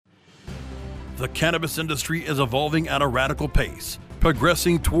The cannabis industry is evolving at a radical pace,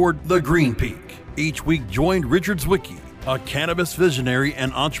 progressing toward the green peak. Each week, join Richard Zwicky, a cannabis visionary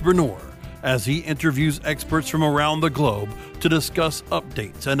and entrepreneur, as he interviews experts from around the globe to discuss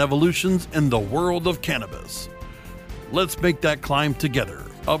updates and evolutions in the world of cannabis. Let's make that climb together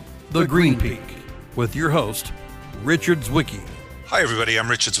up the green peak with your host, Richard Zwicky. Hi, everybody. I'm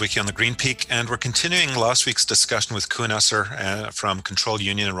Richard Zwicky on the Green Peak, and we're continuing last week's discussion with Koen Esser from Control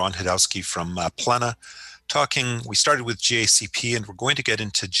Union and Ron Hidowski from Plena. We started with GACP, and we're going to get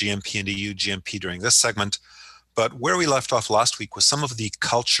into GMP and EU GMP during this segment. But where we left off last week was some of the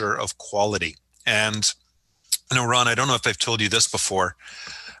culture of quality. And, Ron, I don't know if I've told you this before,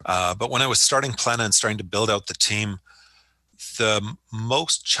 but when I was starting Plena and starting to build out the team, the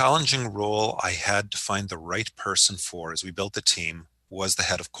most challenging role I had to find the right person for as we built the team was the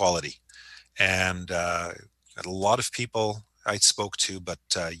head of quality. And had a lot of people I spoke to, but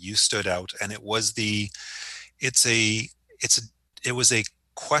you stood out. And it was a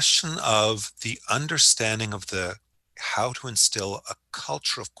question of the understanding of how to instill a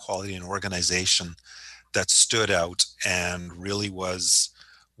culture of quality in an organization that stood out and really was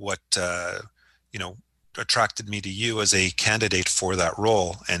what, attracted me to you as a candidate for that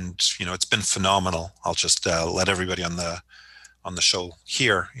role. And, it's been phenomenal. I'll just let everybody on the show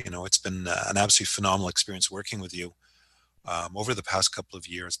hear, it's been an absolutely phenomenal experience working with you over the past couple of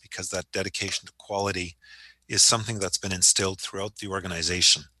years, because that dedication to quality is something that's been instilled throughout the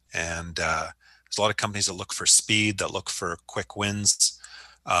organization. And there's a lot of companies that look for speed, that look for quick wins.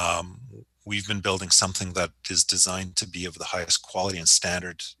 We've been building something that is designed to be of the highest quality and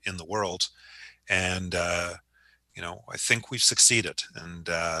standard in the world. And, I think we've succeeded. And,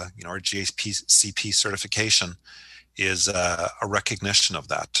 our GACP certification is a recognition of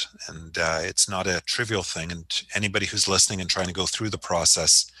that. And it's not a trivial thing. And anybody who's listening and trying to go through the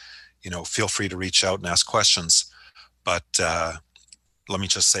process, feel free to reach out and ask questions. But let me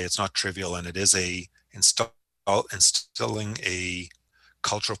just say it's not trivial. And it is instilling a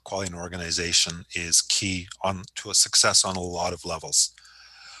culture of quality in an organization is key to a success on a lot of levels.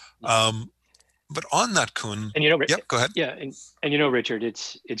 But on that, Koen, yep, go ahead. Yeah, and Richard,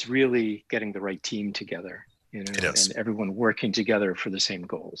 it's really getting the right team together, It is. And everyone working together for the same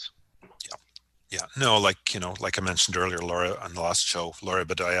goals. Yeah. No, like I mentioned earlier, Laura on the last show, Laura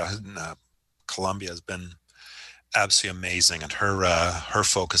Badaya in Colombia has been absolutely amazing, and her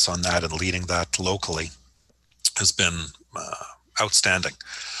focus on that and leading that locally has been outstanding.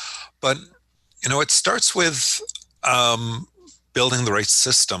 But it starts with building the right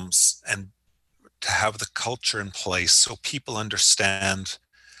systems and to have the culture in place so people understand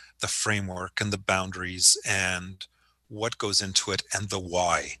the framework and the boundaries and what goes into it and the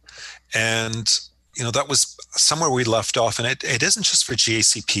why. And, that was somewhere we left off. And it isn't just for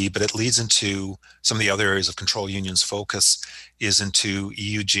GACP, but it leads into some of the other areas of Control Union's focus is into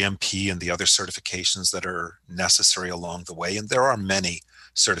EU GMP and the other certifications that are necessary along the way. And there are many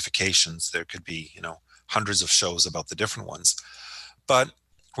certifications. There could be, hundreds of shows about the different ones. But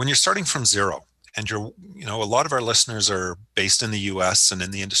when you're starting from zero, and a lot of our listeners are based in the US and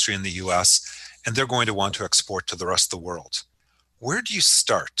in the industry in the US, and they're going to want to export to the rest of the world. Where do you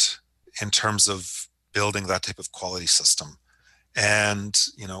start in terms of building that type of quality system? And,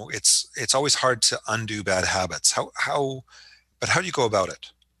 it's always hard to undo bad habits. But how do you go about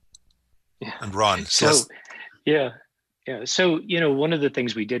it? Yeah. And Ron. So one of the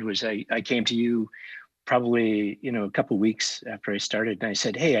things we did was I came to you probably, a couple of weeks after I started, and I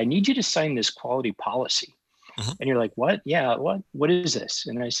said, "Hey, I need you to sign this quality policy." Mm-hmm. And you're like, "What? Yeah, what is this?"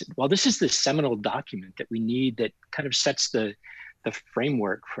 And I said, "Well, this is the seminal document that we need that kind of sets the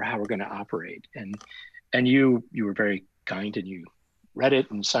framework for how we're going to operate." And you were very kind, and you read it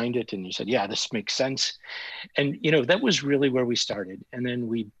and signed it, and you said, "Yeah, this makes sense." And that was really where we started. And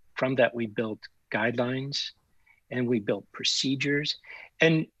then from that we built guidelines, and we built procedures.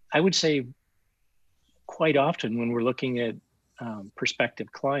 And I would say, quite often when we're looking at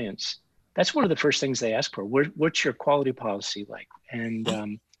prospective clients, that's one of the first things they ask for. What's your quality policy like?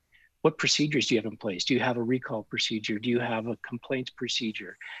 And what procedures do you have in place? Do you have a recall procedure? Do you have a complaints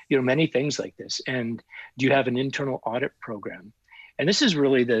procedure? Many things like this. And do you have an internal audit program? And this is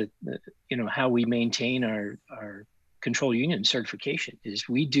really the how we maintain our Control Union certification is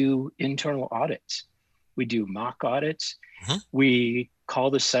we do internal audits. We do mock audits. Mm-hmm. We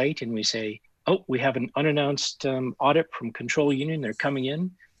call the site and we say, "Oh, we have an unannounced audit from Control Union. They're coming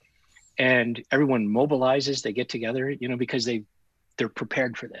in," and everyone mobilizes. They get together, because they're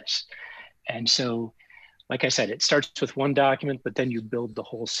prepared for this. And so, like I said, it starts with one document, but then you build the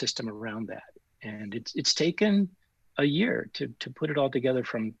whole system around that. And it's taken a year to put it all together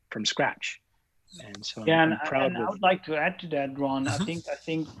from scratch. And so Yeah, I'm proud and I with. would like to add to that, Ron. I Mhm.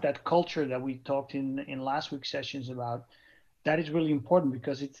 think that culture that we talked in last week's sessions about, that is really important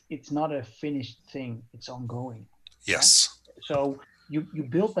because it's not a finished thing. It's ongoing. Yeah. Yes. So you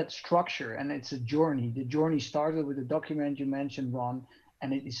build that structure, and it's a journey. The journey started with the document you mentioned, Ron,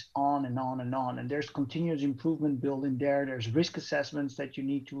 and it is on and on and on. And there's continuous improvement built in there. There's risk assessments that you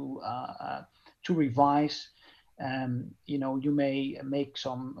need to revise. You may make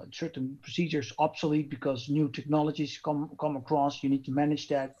some certain procedures obsolete because new technologies come across. You need to manage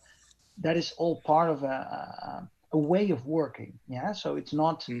that. That is all part of a way of working. Yeah, so it's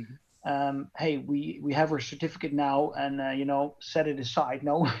not Mhm. hey, we have our certificate now, and set it aside.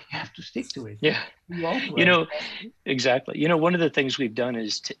 No, you have to stick to it. Yeah, You you operate. know, exactly. One of the things we've done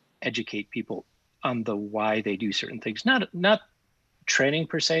is to educate people on the why they do certain things. Not training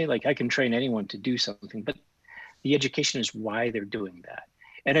per se. Like I can train anyone to do something, but the education is why they're doing that.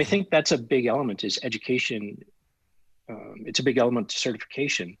 And I Mhm. think that's a big element is education. It's a big element to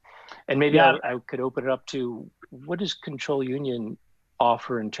certification. And maybe Yeah, I could open it up to what does Control Union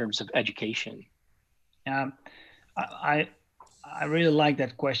offer in terms of education? um, I I really like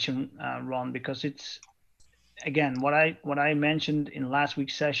that question, Ron, because it's again what I mentioned in last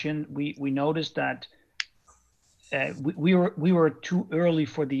week's session. We noticed that we were too early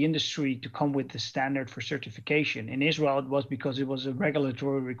for the industry to come with the standard for certification. In Israel, it was because it was a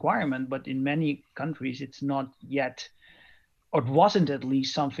regulatory requirement, but in many countries, it's not yet, or it wasn't at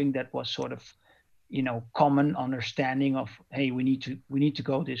least something that was sort of common understanding of, hey, we need to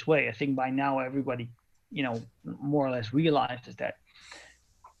go this way. I think by now everybody more or less realizes that.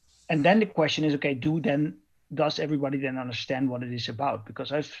 And then the question is, okay, does everybody then understand what it is about?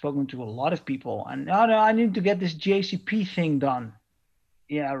 Because I've spoken to a lot of people, and oh no, I need to get this JCP thing done.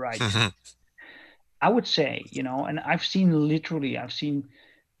 Yeah, right. Mhm. I would say, and I've seen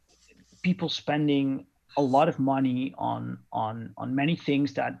people spending a lot of money on many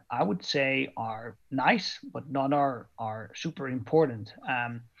things that I would say are nice, but not are super important.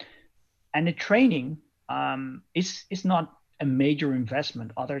 And the training is not a major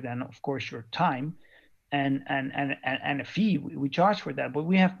investment, other than of course your time and a fee we charge for that. But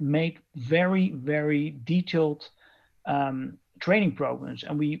we have made very very detailed training programs,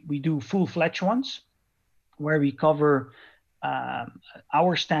 and we do full-fledged ones where we cover um,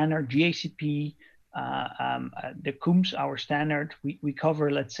 our standard GACP, the CUMS, our standard. We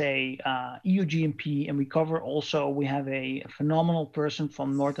cover, let's say, EU GMP, and we have a phenomenal person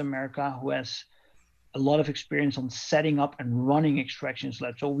from North America who has a lot of experience on setting up and running extractions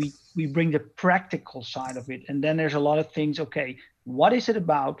labs. So we bring the practical side of it, and then there's a lot of things. Okay, what is it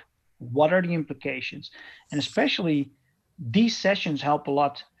about? What are the implications? And especially these sessions help a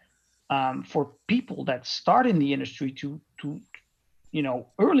lot for people that start in the industry to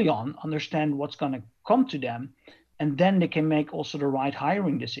early on understand what's going to come to them, and then they can make also the right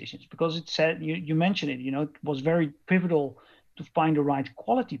hiring decisions. Because it said, you mentioned it, it was very pivotal to find the right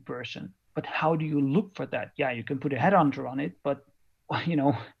quality person. But how do you look for that? Yeah, you can put a headhunter on it, but you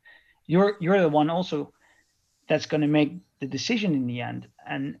know you're the one also that's going to make the decision in the end.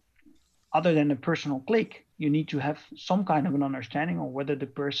 And other than a personal click, you need to have some kind of an understanding of whether the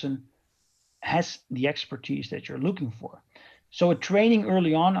person has the expertise that you're looking for. So a training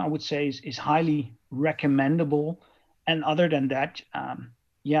early on, I would say, is highly recommendable. And other than that,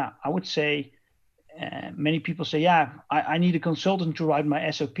 yeah, I would say many people say, yeah, I need a consultant to write my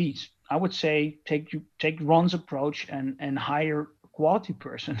SOPs. I would say take Ron's approach and hire a quality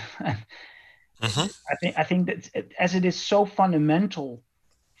person. Mhm. I think that as it is so fundamental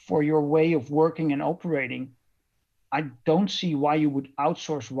for your way of working and operating, I don't see why you would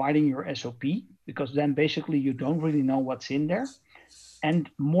outsource writing your SOP, because then basically you don't really know what's in there. And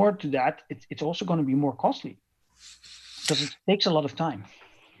more to that, it's also going to be more costly because it takes a lot of time.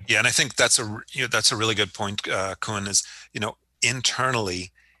 Yeah, and I think that's a really good point, Koen. Is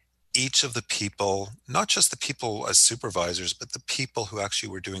internally, each of the people, not just the people as supervisors, but the people who actually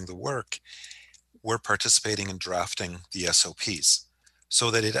were doing the work, were participating in drafting the SOPs, so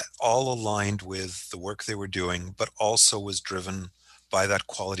that it all aligned with the work they were doing, but also was driven by that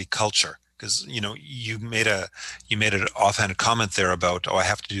quality culture. Because you made an offhand comment there about, oh, I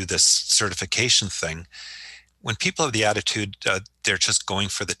have to do this certification thing. When people have the attitude they're just going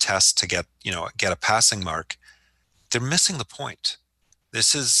for the test to get a passing mark, they're missing the point.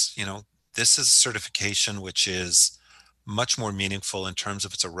 This is certification which is much more meaningful in terms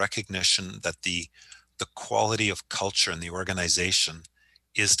of it's a recognition that the quality of culture in the organization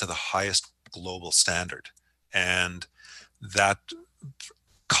is to the highest global standard, and that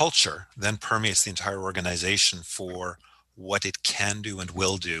culture then permeates the entire organization for what it can do and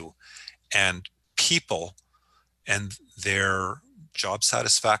will do. And people and their job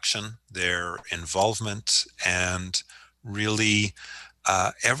satisfaction, their involvement, and really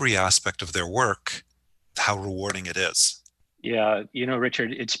every aspect of their work, how rewarding it is. Yeah,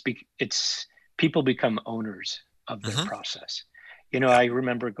 Richard, it's people become owners of their Mm-hmm. process. I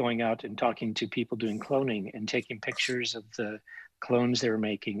remember going out and talking to people doing cloning and taking pictures of the clones they were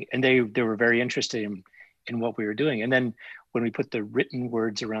making, and they were very interested in what we were doing. And then when we put the written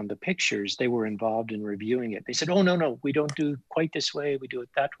words around the pictures, they were involved in reviewing it. They said, "Oh, no, we don't do quite this way. We do it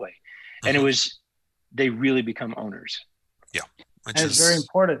that way." And Mm-hmm. they really become owners. Yeah. And it's very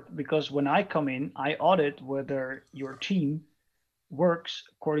important, because when I come in, I audit whether your team works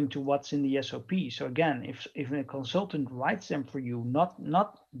according to what's in the SOP. So again, if a consultant writes them for you,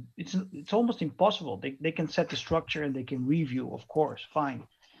 it's almost impossible. They can set the structure and they can review, of course, fine.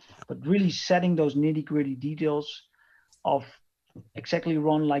 But really setting those nitty-gritty details of exactly,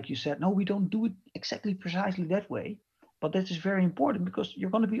 Ron, like you said, no, we don't do it exactly precisely that way. But this is very important, because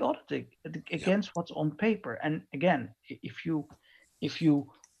you're going to be audited against what's on paper. And again, if you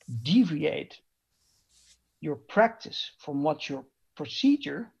deviate your practice from what's your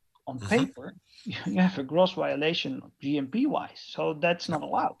procedure on paper, you have a gross violation GMP wise. So that's not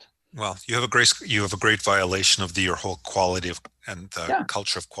allowed. Well, you have a great violation of your whole quality and the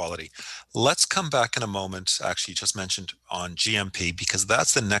culture of quality. Let's come back in a moment. Actually, you just mentioned on GMP, because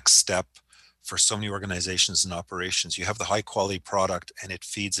that's the next step for so many organizations and operations. You have the high quality product and it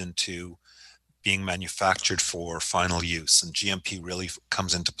feeds into being manufactured for final use, and GMP really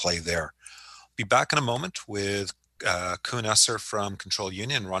comes into play there. Be back in a moment with Koen Esser from Control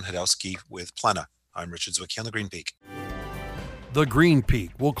Union, Ron Hdowski with Plena. I'm Richard Zwicky on the Green Peak. The Green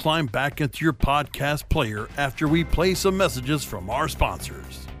Peak will climb back into your podcast player after we play some messages from our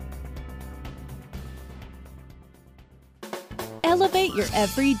sponsors. Elevate your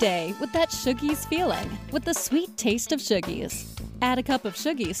everyday with that Shoogies feeling, with the sweet taste of Shoogies. Add a cup of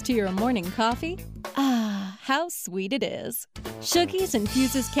Shoogies to your morning coffee. Ah, how sweet it is. Shoogies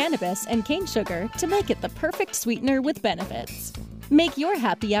infuses cannabis and cane sugar to make it the perfect sweetener with benefits. Make your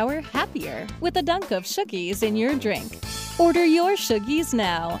happy hour happier with a dunk of Shoogies in your drink. Order your Shoogies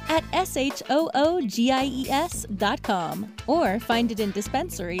now at shoogies.com or find it in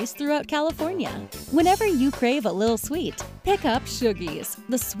dispensaries throughout California. Whenever you crave a little sweet, pick up Shoogies,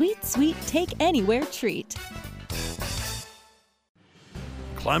 the sweet, sweet take-anywhere treat.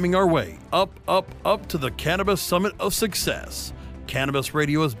 Climbing our way up to the Cannabis Summit of Success. Cannabis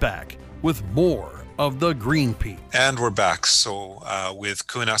Radio is back with more of the Green Peak. And we're back. So with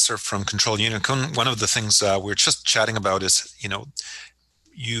Koen Esser from Control Union. Koen, one of the things we're just chatting about is,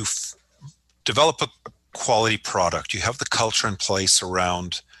 you develop a quality product. You have the culture in place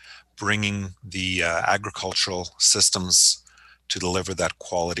around bringing the agricultural systems to deliver that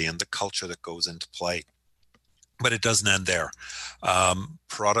quality and the culture that goes into play. But it doesn't end there.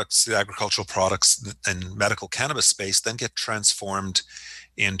 The agricultural products and medical cannabis space then get transformed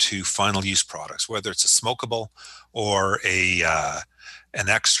into final use products, whether it's a smokable or an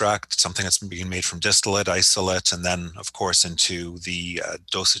extract, something that's being made from distillate, isolate, and then, of course, into the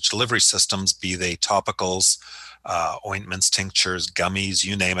dosage delivery systems, be they topicals, ointments, tinctures, gummies,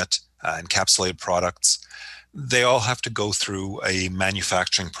 you name it, encapsulated products. They all have to go through a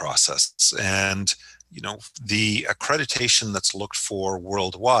manufacturing process. And the accreditation that's looked for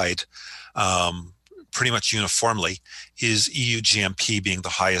worldwide, pretty much uniformly, is EU GMP being the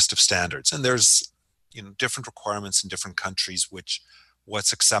highest of standards. And there's different requirements in different countries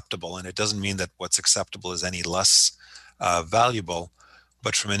what's acceptable. And it doesn't mean that what's acceptable is any less valuable,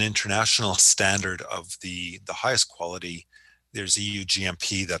 but from an international standard of the highest quality, there's EU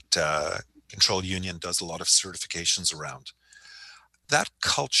GMP that Control Union does a lot of certifications around. That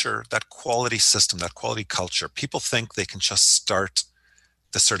culture, that quality system, that quality culture, people think they can just start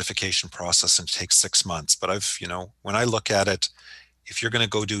the certification process and it takes 6 months. But when I look at it, if you're going to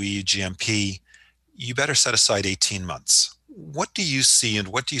go do EU GMP, you better set aside 18 months. What do you see, and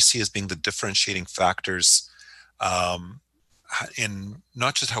what do you see as being the differentiating factors in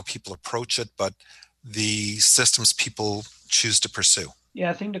not just how people approach it, but the systems people choose to pursue? Yeah,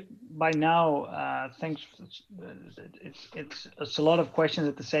 I think that by now, thanks. It's a lot of questions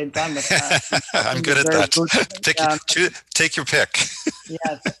at the same time. But I'm good at that. Take your pick.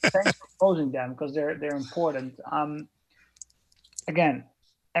 Yeah, thanks for posing them, because they're important. Again,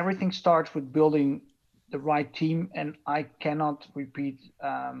 everything starts with building the right team, and I cannot repeat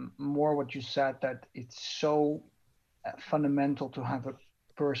more what you said, that it's so fundamental to have a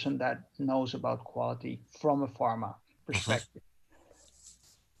person that knows about quality from a pharma perspective.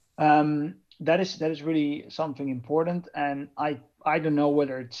 that is really something important, and I don't know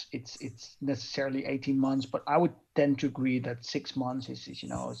whether it's necessarily 18 months, but I would tend to agree that 6 months is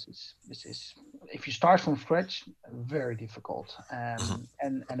if you start from scratch, very difficult.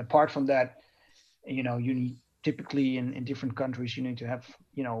 And apart from that, you need typically in different countries, you need to have,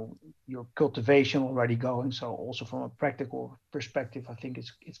 your cultivation already going. So also from a practical perspective, I think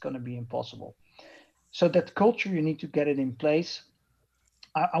it's going to be impossible. So that culture, you need to get it in place.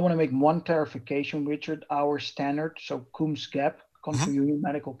 I want to make one clarification, Richard. Our standard, so CUMS GAP, Country Union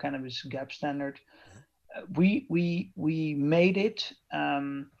Medical Cannabis GAP standard, we made it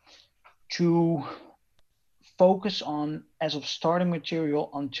to focus on as of starting material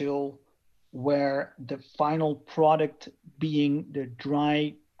until where the final product, being the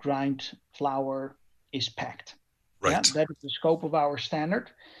dry grind flower, is packed. Right. Yeah, that is the scope of our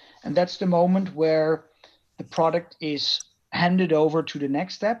standard, and that's the moment where the product is handed over to the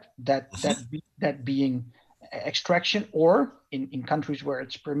next step, that being extraction, or in countries where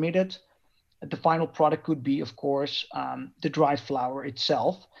it's permitted, the final product could be, of course, the dried flower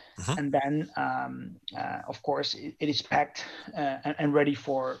itself. And then, of course, it is packed and ready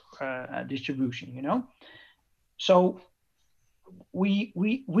for distribution, So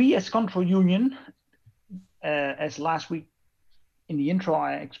we as Control Union, as last week in the intro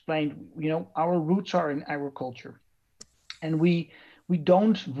I explained, our roots are in agriculture. And we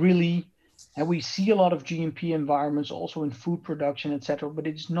don't really, and we see a lot of GMP environments also in food production, etc. But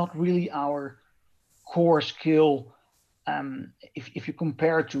it's not really our core skill if you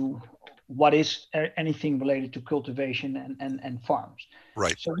compare to what is anything related to cultivation and farms.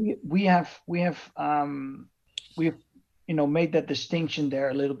 Right. So we have made that distinction there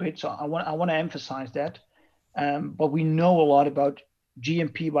a little bit. So I want to emphasize that. But we know a lot about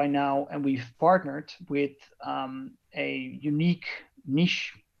GMP by now, and we've partnered with a unique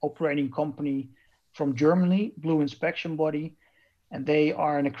niche operating company from Germany, Blue Inspection Body, and they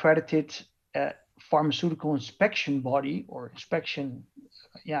are an accredited pharmaceutical inspection body or inspection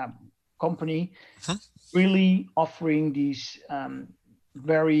company, really offering these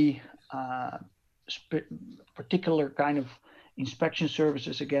very particular kind of inspection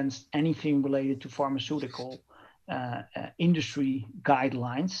services against anything related to pharmaceutical industry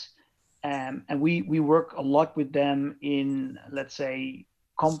guidelines. And we work a lot with them in, let's say,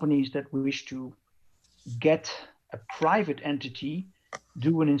 companies that wish to get a private entity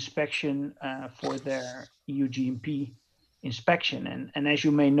do an inspection for their EU GMP inspection. And as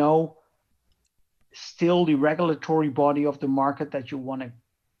you may know, still the regulatory body of the market that you want to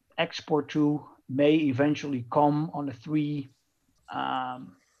export to may eventually come on a 3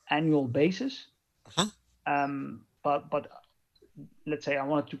 annual basis. But let's say I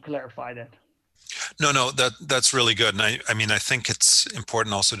wanted to clarify that. No, that's really good. And I mean, I think it's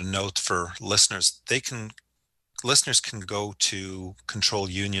important also to note for listeners, listeners can go to Control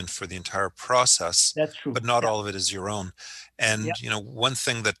Union for the entire process. That's true. But not all of it is your own. And, one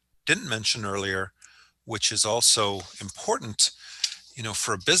thing that didn't mention earlier, which is also important,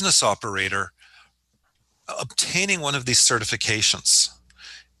 for a business operator, obtaining one of these certifications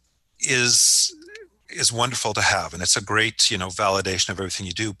is wonderful to have, and it's a great validation of everything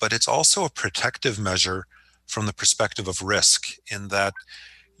you do, but it's also a protective measure from the perspective of risk, in that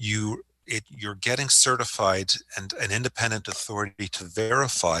you're getting certified and an independent authority to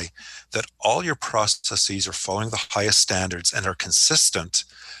verify that all your processes are following the highest standards and are consistent,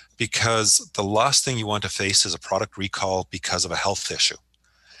 because the last thing you want to face is a product recall because of a health issue.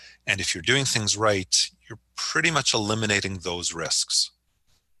 And if you're doing things right, you're pretty much eliminating those risks.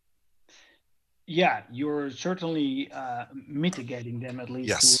 Yeah, you're certainly mitigating them, at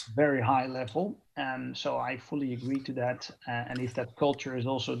least to a very high level. And so I fully agree to that. And if that culture is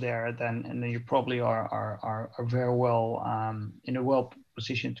also there, then you probably are very well in a well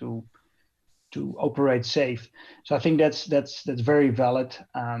position to operate safe. So I think that's very valid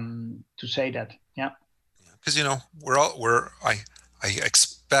to say that. Yeah. Because I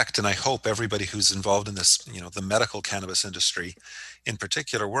expect and I hope everybody who's involved in this, the medical cannabis industry in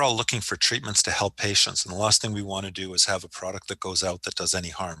particular, we're all looking for treatments to help patients. And the last thing we want to do is have a product that goes out that does any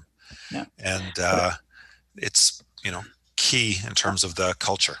harm. Yeah. And it's, key in terms of the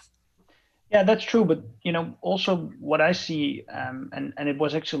culture. Yeah, that's true. But, also what I see, and it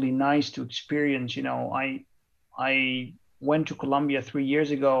was actually nice to experience, I went to Colombia 3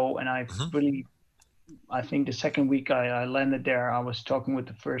 years ago, and I think the second week I landed there, I was talking with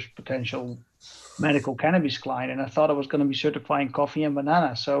the first potential medical cannabis client, and I thought I was going to be certifying coffee and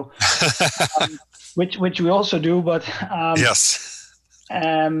banana. So, which we also do, but yes,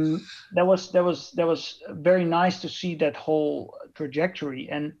 that was very nice to see that whole trajectory.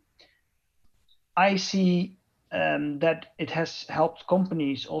 And I see that it has helped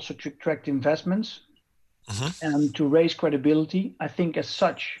companies also to attract investments and to raise credibility. I think as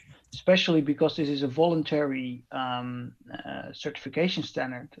such, especially because this is a voluntary certification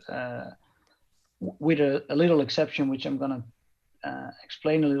standard, with a little exception, which I'm going to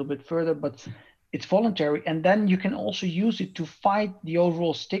explain a little bit further, but it's voluntary. And then you can also use it to fight the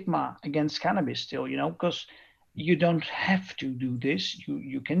overall stigma against cannabis still, because you don't have to do this.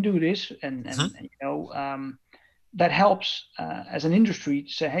 You can do this. And that helps as an industry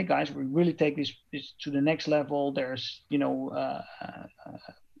to say, hey guys, we really take this to the next level. There's,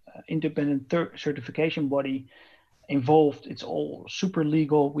 independent certification body involved. It's all super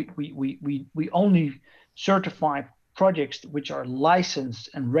legal. We only certify projects which are licensed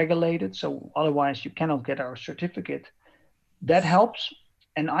and regulated. So otherwise you cannot get our certificate. That helps.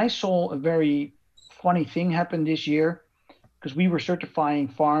 And I saw a very funny thing happen this year, because we were certifying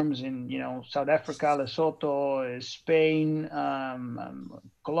farms in, South Africa, Lesotho, Spain,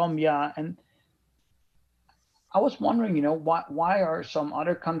 Colombia. And I was wondering, why are some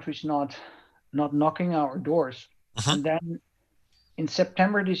other countries not knocking our doors? And then in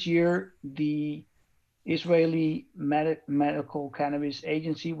September this year, the Israeli Medical Cannabis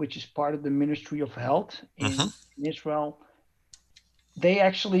Agency, which is part of the Ministry of Health in Israel, they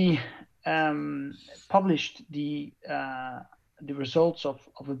actually published the results of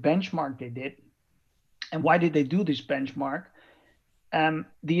a benchmark they did. And why did they do this benchmark?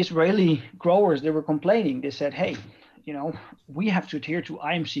 The Israeli growers, they were complaining. They said, hey, we have to adhere to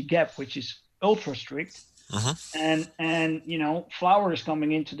IMC GAP, which is ultra strict. And flower is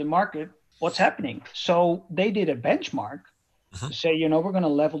coming into the market. What's happening? So they did a benchmark to say, we're going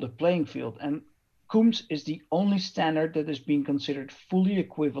to level the playing field. And CUMS is the only standard that has been considered fully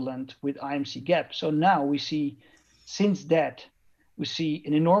equivalent with IMC GAP. So now we see, since that, we see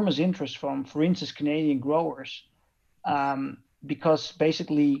an enormous interest from, for instance, Canadian growers, because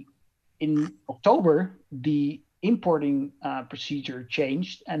basically in October, the importing procedure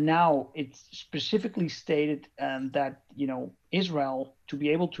changed, and now it's specifically stated that Israel, to be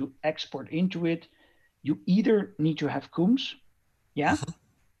able to export into it, you either need to have CUMS,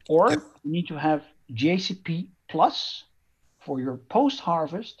 or you need to have GACP plus for your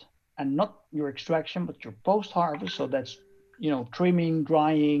post-harvest, and not your extraction, but your post-harvest. So that's trimming,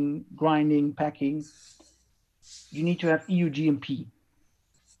 drying, grinding, packing. You need to have EU GMP.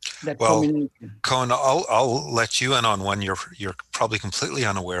 Well, Koen, I'll let you in on one you're probably completely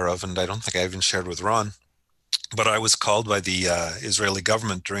unaware of, and I don't think I even shared with Ron. But I was called by the Israeli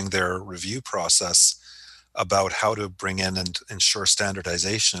government during their review process about how to bring in and ensure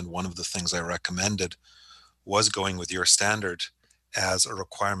standardization. And one of the things I recommended was going with your standard as a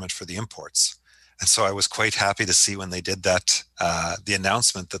requirement for the imports. And so I was quite happy to see when they did that, the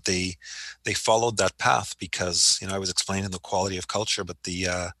announcement that they followed that path, because I was explaining the quality of culture, but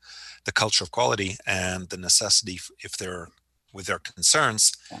the culture of quality and the necessity, if they're with their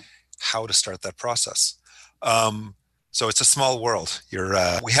concerns, how to start that process. So it's a small world.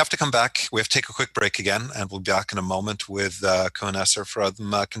 We have to come back. We have to take a quick break again, and we'll be back in a moment with Koen Esser from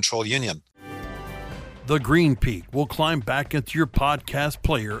Control Union. The Green Peak will climb back into your podcast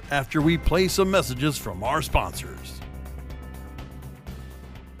player after we play some messages from our sponsors.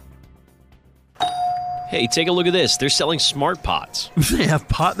 Hey, take a look at this. They're selling smart pots. They have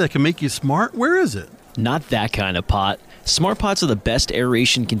pot that can make you smart? Where is it? Not that kind of pot. Smart pots are the best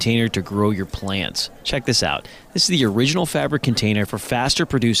aeration container to grow your plants. Check this out. This is the original fabric container for faster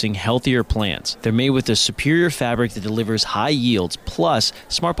producing, healthier plants. They're made with a superior fabric that delivers high yields. Plus,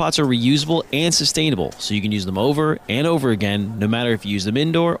 smart pots are reusable and sustainable, so you can use them over and over again, no matter if you use them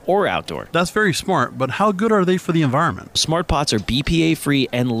indoor or outdoor. That's very smart, but how good are they for the environment? Smart pots are BPA-free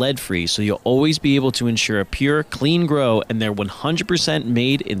and lead-free, so you'll always be able to ensure a pure, clean grow, and they're 100%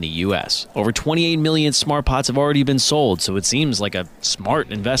 made in the U.S. Over 28 million smart pots have already been sold, so it seems like a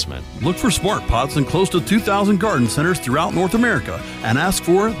smart investment. Look for smart pots in close to 2,000 garden centers throughout North America and ask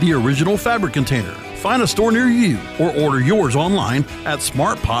for the original fabric container. Find a store near you or order yours online at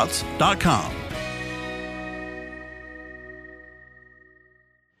smartpots.com.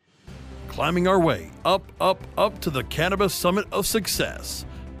 Climbing our way up to the Cannabis Summit of Success.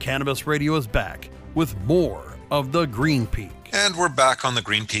 Cannabis Radio is back with more of the Green Peak. And we're back on the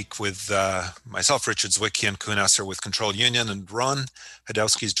Green Peak with myself, Richard Zwicky, and Koen Esser with Control Union, and Ron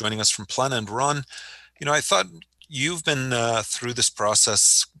Hadowski is joining us from Plena. And Ron, I thought you've been through this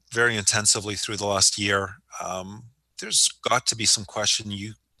process very intensively through the last year. There's got to be some question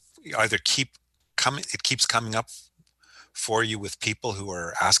you either keeps coming up for you with people who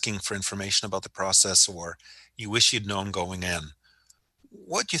are asking for information about the process, or you wish you'd known going in.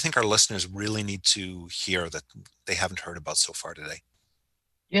 what do you think our listeners really need to hear that they haven't heard about so far today?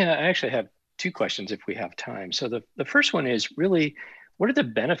 Yeah, I actually have two questions if we have time. So the first one is really, what are the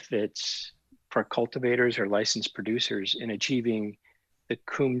benefits for cultivators or licensed producers in achieving the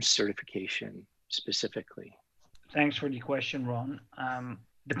CUM certification specifically? Thanks for the question, Ron.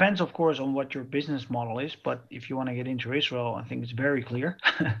 Depends, of course, on what your business model is, but if you want to get into Israel, I think it's very clear.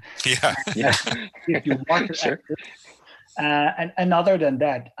 Yeah. Yeah. If you market Sure. and other than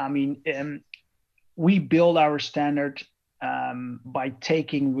that, I mean, we build our standard by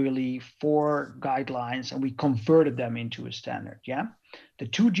taking really 4 guidelines and we converted them into a standard. Yeah, the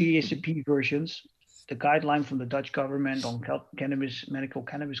 2 GACP versions, the guideline from the Dutch government on cannabis, medical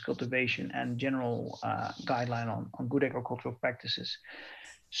cannabis cultivation, and general guideline on good agricultural practices.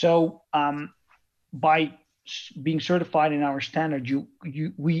 So by being certified in our standard,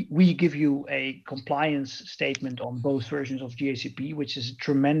 we give you a compliance statement on both versions of GACP, which is a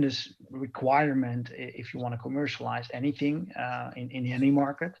tremendous requirement if you want to commercialize anything in any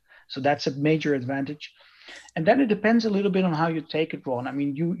market. So that's a major advantage. And then it depends a little bit on how you take it, Ron. I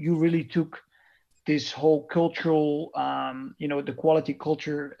mean, you really took this whole cultural, the quality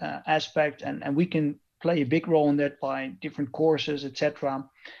culture aspect, and we can play a big role in that by different courses, etc.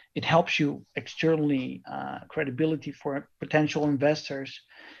 It helps you externally, credibility for potential investors.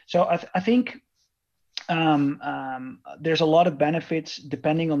 So I think there's a lot of benefits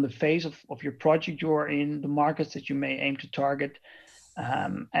depending on the phase of your project you are in, the markets that you may aim to target,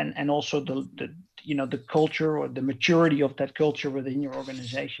 and also the culture or the maturity of that culture within your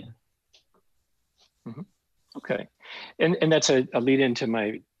organization. Mm-hmm. Okay, and that's a lead into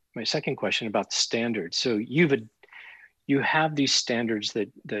my second question about the standards. So you have these standards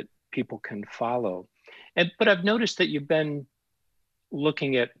that people can follow, but I've noticed that you've been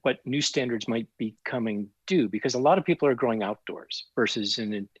looking at what new standards might be coming due, because a lot of people are growing outdoors versus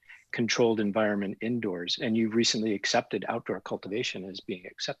in a controlled environment indoors, and you've recently accepted outdoor cultivation as being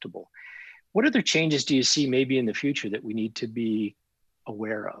acceptable. What other changes do you see maybe in the future that we need to be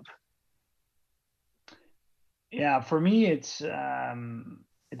aware of? Yeah, for me, it's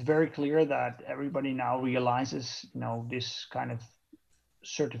very clear that everybody now realizes, this kind of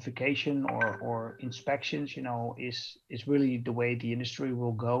certification or inspections, is really the way the industry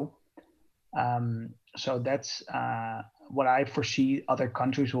will go. So that's what I foresee other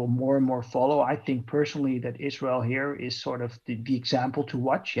countries will more and more follow. I think personally that Israel here is sort of the example to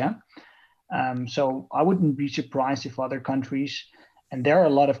watch. Yeah. So I wouldn't be surprised if other countries, and there are a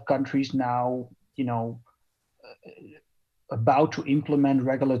lot of countries now, about to implement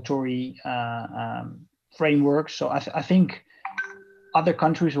regulatory frameworks. So I think other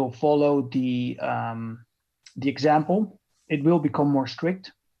countries will follow the example. It will become more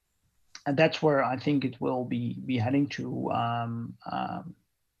strict, and that's where I think it will be heading to.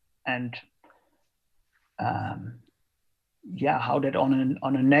 How that on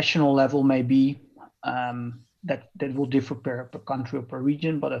a national level may be, that will differ per country or per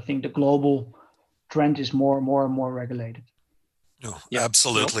region. But I think the global trend is more and more regulated. No, yeah,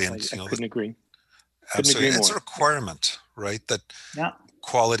 absolutely. Nope, I couldn't agree. Absolutely. Couldn't agree more. It's a requirement, right? That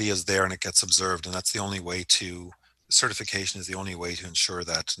quality is there and it gets observed. And that's the only way certification is the only way to ensure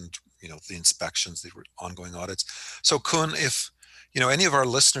that, and, the inspections, the ongoing audits. So Koen, if, any of our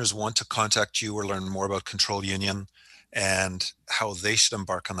listeners want to contact you or learn more about Control Union and how they should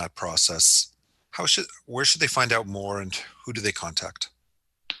embark on that process, where should they find out more, and who do they contact?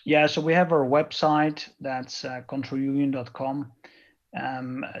 Yeah, so we have our website, that's controlunion.com.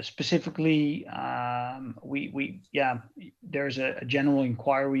 Specifically, there's a general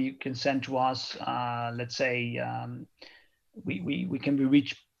inquiry you can send to us. Let's say we can be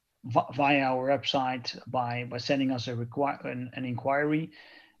reached via our website by sending us an inquiry,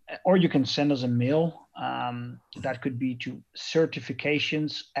 or you can send us a mail. That could be to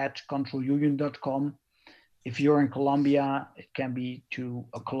certifications@controlunion.com. If you're in Colombia, it can be to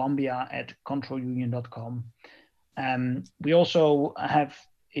Colombia@controlunion.com. We also have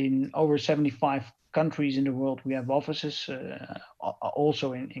in over 75 countries in the world, we have offices,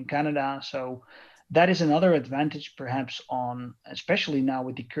 also in Canada. So that is another advantage perhaps especially now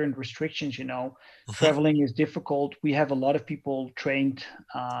with the current restrictions, traveling is difficult. We have a lot of people trained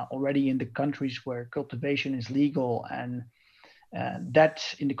already in the countries where cultivation is legal, and that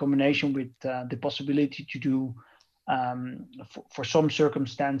in the combination with the possibility to do, for some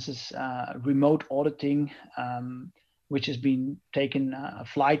circumstances, remote auditing, which has been taken a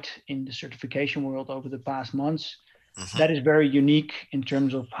flight in the certification world over the past months. Mm-hmm. That is very unique in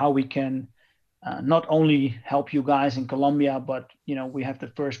terms of how we can not only help you guys in Colombia, but we have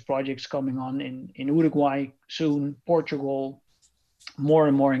the first projects coming on in Uruguay soon, Portugal, more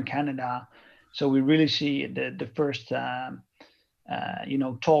and more in Canada. So we really see the first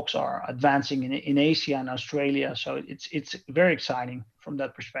talks are advancing in Asia and Australia. So it's very exciting from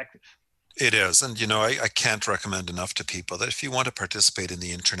that perspective. It is. And, I can't recommend enough to people that if you want to participate in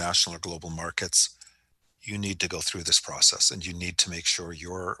the international or global markets, you need to go through this process, and you need to make sure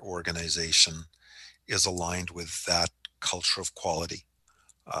your organization is aligned with that culture of quality.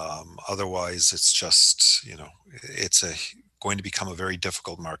 Otherwise, it's just, it's going to become a very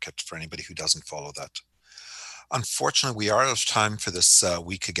difficult market for anybody who doesn't follow that. Unfortunately, we are out of time for this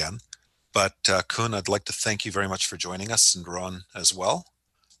week again. But Koen, I'd like to thank you very much for joining us, and Ron as well.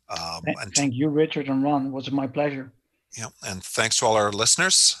 Thank you, Richard and Ron. It was my pleasure. Yeah, and thanks to all our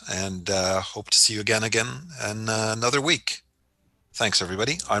listeners, and hope to see you again in another week. Thanks,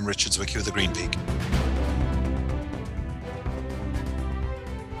 everybody. I'm Richard Zwicky with the Green Peak.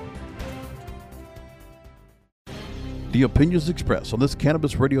 The opinions expressed on this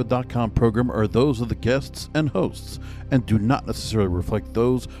CannabisRadio.com program are those of the guests and hosts and do not necessarily reflect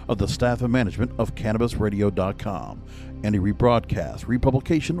those of the staff and management of CannabisRadio.com. Any rebroadcast,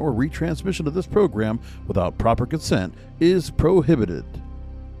 republication, or retransmission of this program without proper consent is prohibited.